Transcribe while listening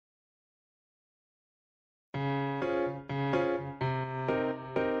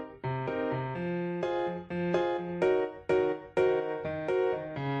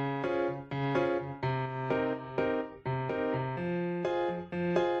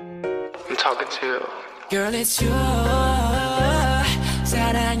talking to. Girl, it's you.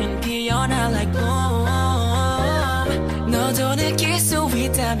 사랑은 피어나 like bloom. 너도 느낄 수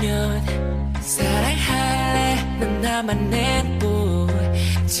있다면 사랑할래. 넌 나만의 부.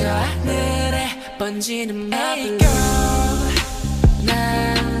 저 하늘에 번지는 마블.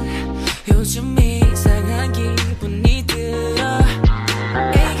 난 요즘 이상한 기분이 들어.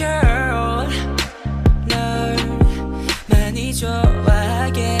 Hey girl, 널 많이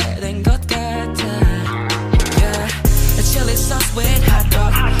좋아하게 된 것 같아. Yeah, chili sauce with hot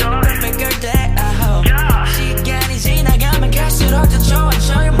dog. Perfect girl that I hope. 시간이 지나가면 갈수록 더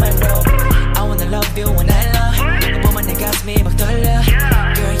좋아져야만 know. I wanna love you when I love. 너 보면 내 가슴이 막 떨려.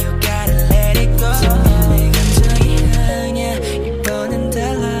 Girl, you gotta let it go. 내 감정이 아니야. 이번엔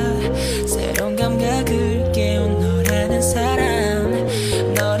달라. 새로운 감각을 깨운 너라는 사람.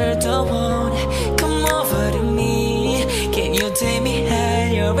 너를 더 원해. Come over to me. Can you take me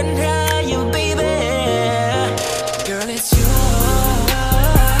higher and higher, baby?